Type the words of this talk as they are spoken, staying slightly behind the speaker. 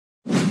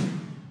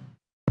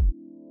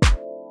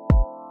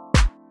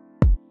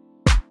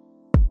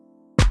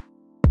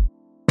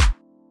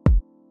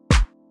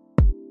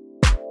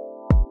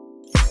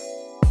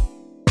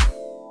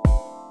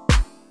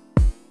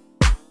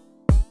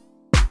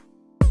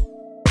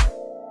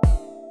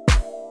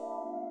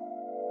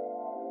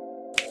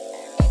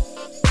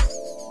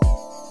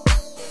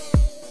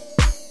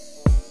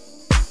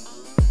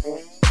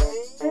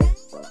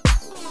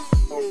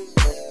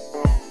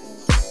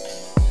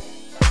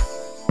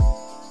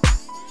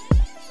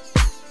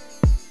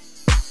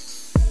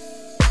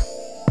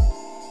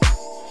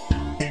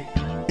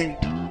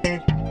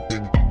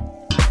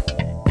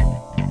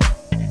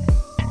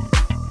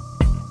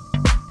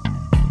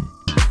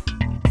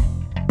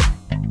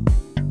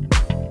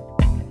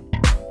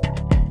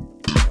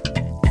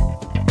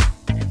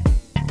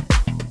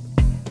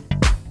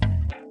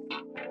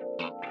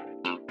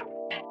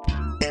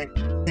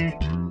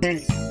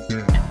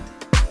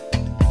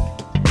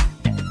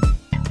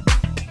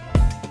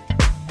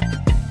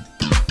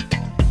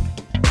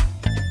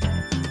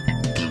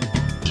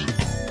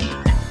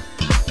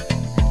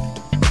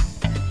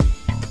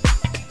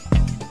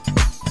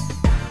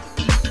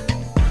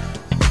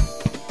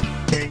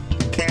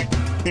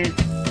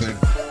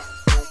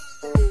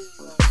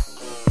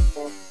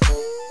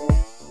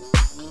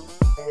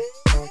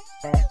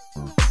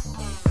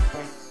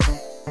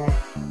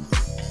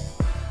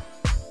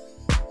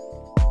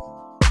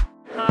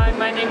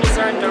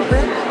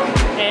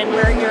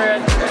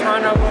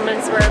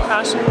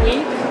Fashion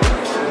Week,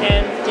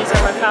 and these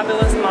are my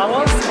fabulous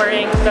models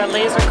wearing the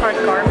laser cut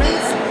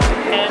garments.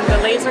 And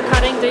the laser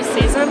cutting this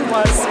season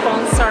was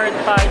sponsored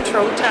by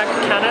Trotec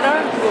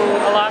Canada, who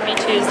allowed me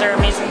to use their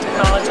amazing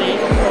technology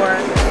for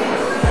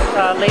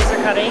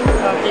laser cutting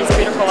of these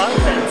beautiful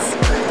outfits.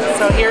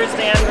 So here's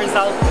the end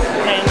result,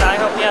 and I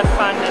hope you had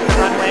fun at the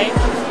runway.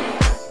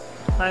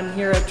 I'm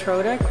here at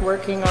Trotec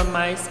working on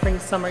my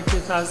Spring-Summer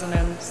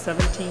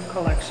 2017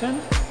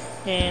 collection,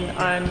 and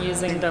I'm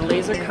using the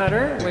laser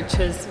cutter, which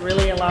is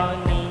really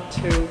allowing me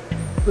to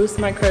boost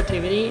my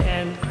creativity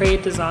and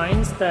create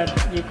designs that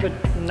you could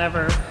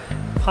never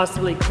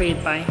possibly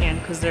create by hand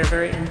because they're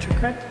very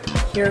intricate.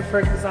 Here, for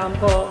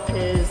example,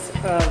 is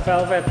a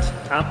velvet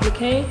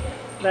applique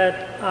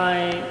that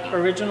I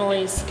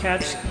originally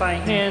sketched by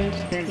hand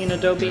in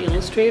Adobe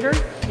Illustrator,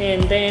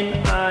 and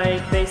then I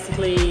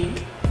basically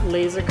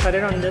laser cut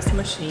it on this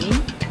machine,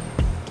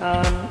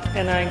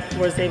 and I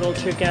was able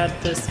to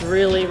get this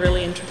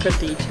really intricate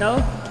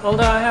detail.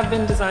 Although I have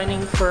been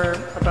designing for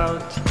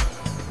about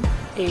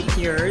 8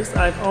 years,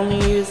 I've only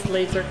used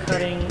laser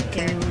cutting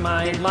in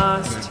my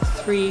last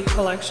 3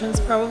 collections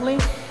probably,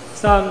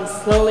 so I'm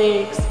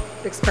slowly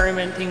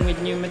experimenting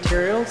with new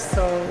materials.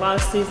 So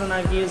last season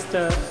I've used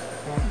the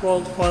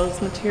gold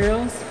foils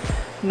materials.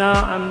 Now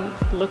I'm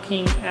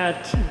looking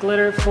at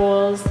glitter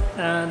foils,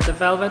 the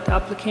velvet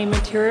applique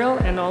material,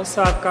 and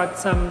also I've got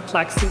some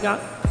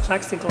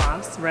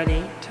plexiglass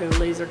ready to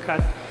laser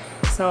cut.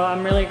 So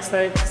I'm really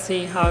excited to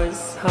see how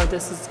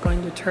this is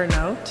going to turn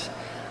out.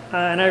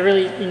 And I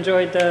really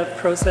enjoyed the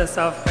process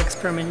of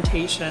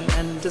experimentation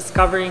and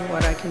discovering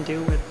what I can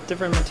do with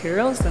different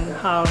materials and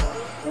how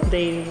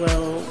they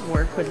will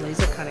work with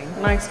laser cutting.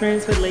 My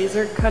experience with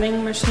laser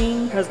cutting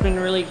machine has been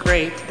really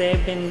great.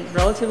 They've been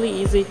relatively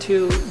easy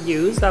to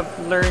use.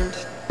 I've learned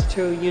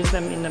to use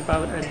them in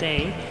about a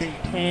day,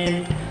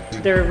 and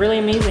they're really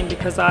amazing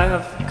because I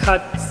have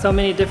cut so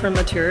many different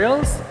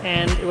materials,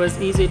 and it was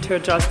easy to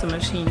adjust the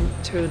machine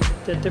to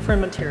the different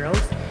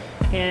materials.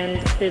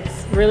 And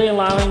it's really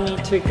allowing me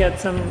to get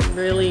some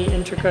really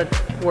intricate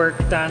work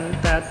done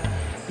that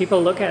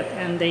people look at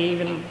and they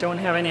even don't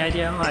have any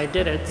idea how I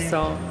did it.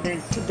 So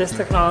this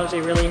technology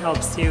really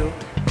helps you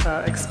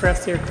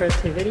express your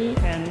creativity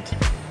and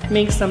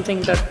make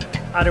something that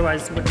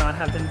otherwise would not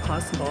have been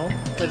possible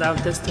without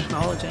this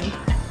technology.